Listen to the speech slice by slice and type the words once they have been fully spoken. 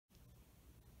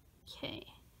Okay.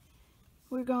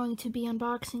 We're going to be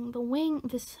unboxing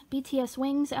this BTS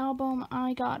Wings album.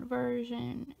 I got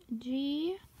version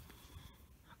G.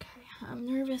 Okay, I'm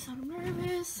nervous. I don't know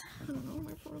where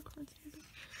my photo cards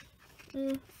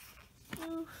are.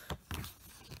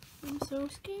 I'm so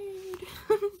scared.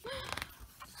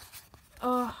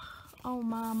 Oh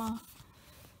mama.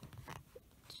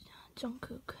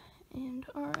 Jungkook and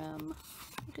RM.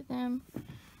 Look at them.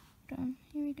 Done.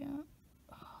 Here we go.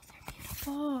 Oh, they're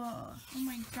beautiful. Oh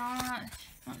my gosh.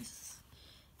 Oh,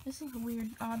 this is a weird,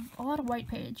 a lot of white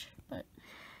page, but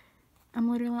I'm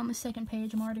literally on the second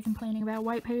page. I'm already complaining about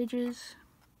white pages.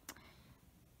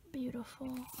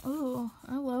 Beautiful. Oh,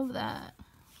 I love that.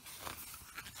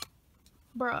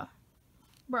 Bruh.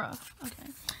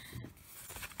 Okay.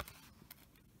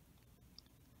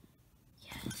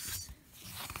 Yes.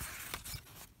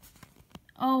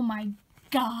 Oh my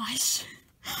gosh.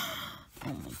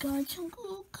 Oh my god,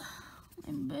 Jungkook.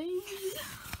 My baby.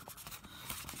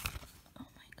 Oh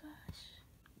my gosh.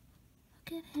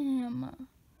 Look at him.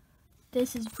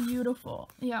 This is beautiful.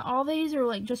 Yeah, all these are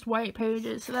like just white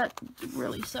pages, so that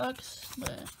really sucks,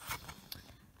 but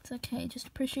it's okay. Just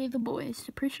appreciate the boys.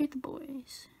 Appreciate the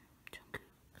boys. Jungkook.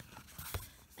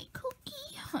 My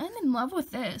cookie. I'm in love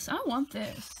with this. I want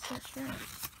this. For sure.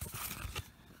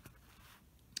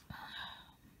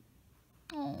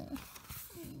 Oh.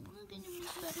 Look at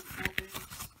these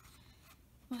butterflies.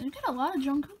 Well, they've got a lot of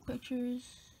Jungkook pictures.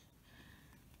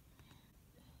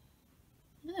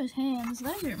 Look at those hands.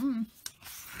 Those are,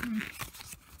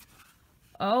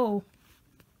 Oh.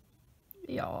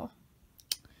 Y'all.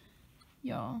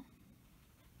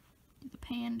 Get the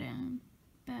pan down.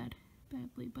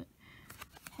 Badly, but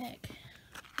heck.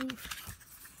 Oof.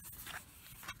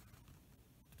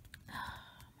 Oh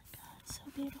my god, so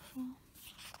beautiful.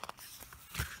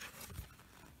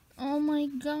 Oh my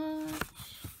gosh.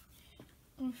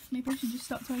 Oh, maybe I should just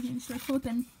stop talking and start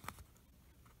flipping.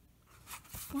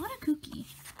 A lot of cookie.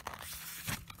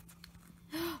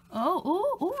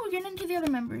 Oh, we're getting into the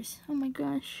other members. Oh my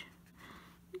gosh.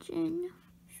 Jin,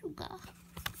 Suga,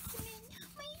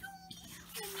 my Yoongi,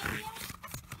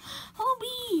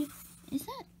 Hobie. Is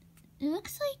that? It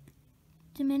looks like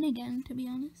Jimin again, to be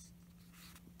honest.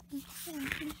 Yeah, I'm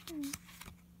pretty sure.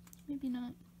 Maybe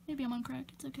not. Maybe I'm on crack.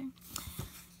 It's okay.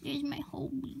 There's my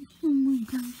Hobie. Oh my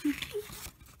gosh, so cute.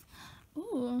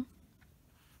 Ooh.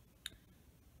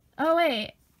 Oh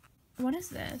wait. What is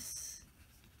this?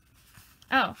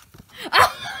 Oh.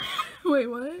 Wait,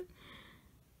 what?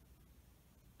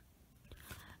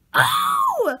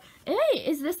 Oh! Hey,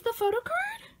 is this the photo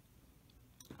card?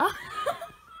 Oh,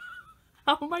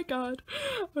 oh my god.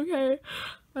 Okay.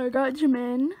 I got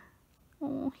Jimin.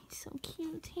 Oh, he's so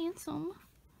cute. Handsome.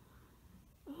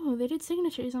 Oh, they did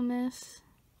signatures on this.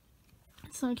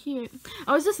 It's so cute.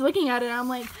 I was just looking at it and I'm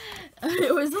like,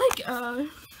 it was like,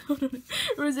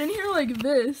 it was in here like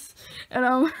this. And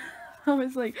I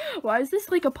was like, why is this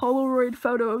like a Polaroid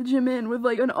photo of Jimin with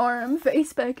like an RM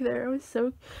face back there? I was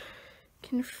so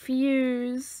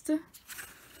confused.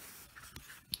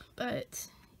 But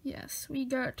yes, we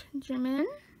got Jimin.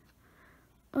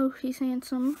 Oh, he's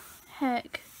handsome.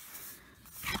 Heck.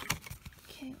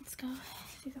 Okay, let's go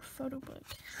through the photo book.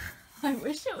 I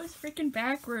wish it was freaking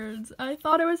backwards. I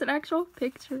thought it was an actual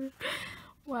picture.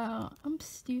 Wow, I'm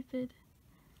stupid.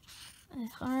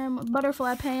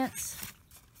 Butterfly pants.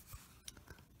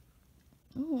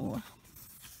 Ooh.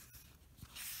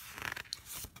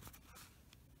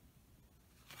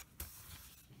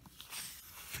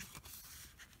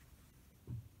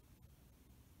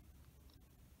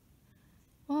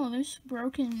 Oh, there's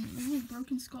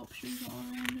broken sculptures all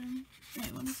around him.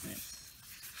 Wait, what is this?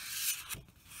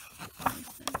 What is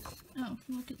this? Oh,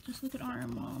 just look at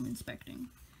RM while I'm inspecting.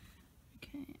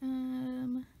 Okay,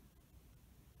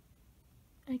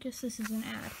 I guess this is an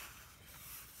ad.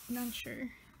 I'm not sure.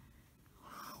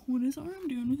 What is RM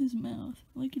doing with his mouth?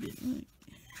 Look at it, look.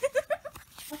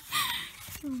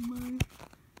 Oh my.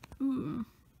 Ooh,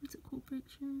 that's a cool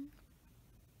picture.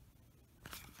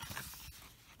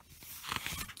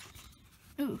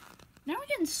 Ooh, now we're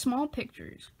getting small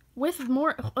pictures with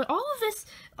more, all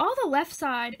the left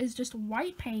side is just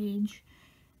white page.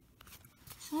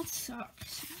 So that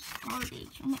sucks. That's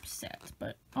garbage. I'm upset,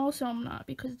 but also I'm not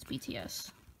because it's BTS.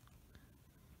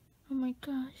 Oh my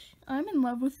gosh. I'm in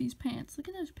love with these pants. Look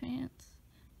at those pants.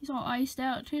 He's all iced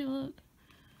out too, look.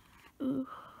 Ooh.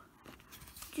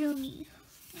 Johnny.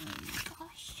 Oh my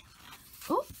gosh.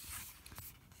 Oh.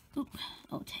 Ooh.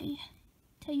 Oh, Tay,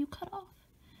 you cut off.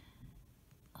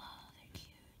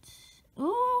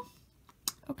 Ooh,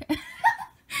 okay.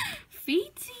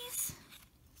 Feetsies.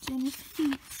 Jenny's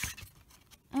feet.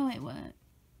 Oh wait, what?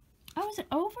 Oh, is it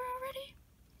over already? already?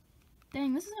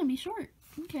 Dang, this is gonna be short.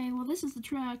 Okay, well this is the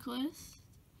track list.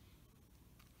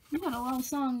 We got a lot of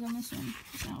songs on this one,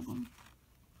 this album.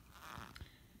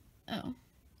 Oh.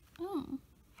 Oh.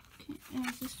 Okay, yeah,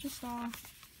 is this just all...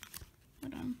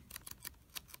 Hold on.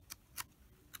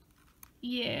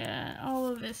 Yeah, all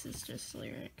of this is just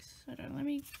lyrics. Hold on, let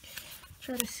me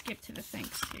try to skip to the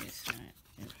thanks to, so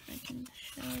if I can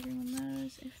show everyone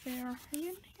those, if they are. Are you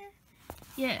in here?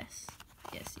 Yes.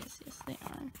 Yes, yes, yes, they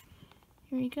are.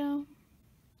 Here we go.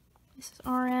 This is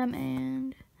RM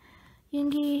and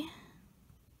Yoongi.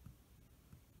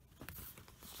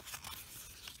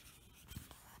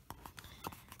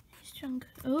 Here's Jungkook.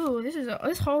 Oh,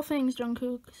 this whole thing's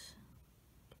Jungkook's.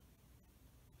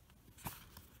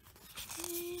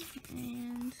 Okay,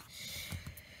 and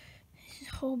this is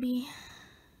Hobie.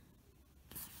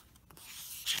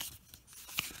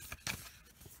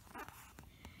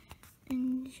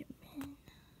 And Jimin.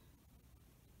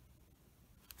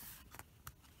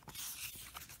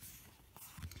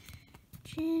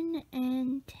 Jin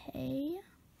and Tae.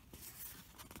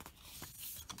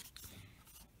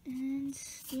 And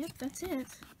yep, that's it.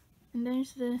 And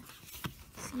there's the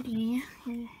CD.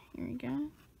 Here we go.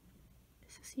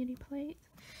 It's a CD plate.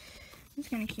 It's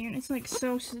kind of cute. It's like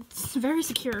it's very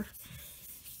secure.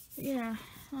 But yeah,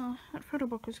 that photo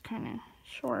book was kind of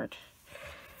short.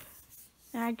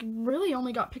 And I really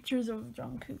only got pictures of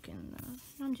Jungkook and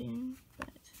Namjoon, but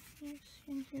yes,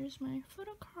 and here's my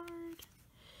photo card.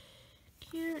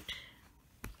 Cute.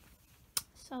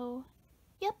 So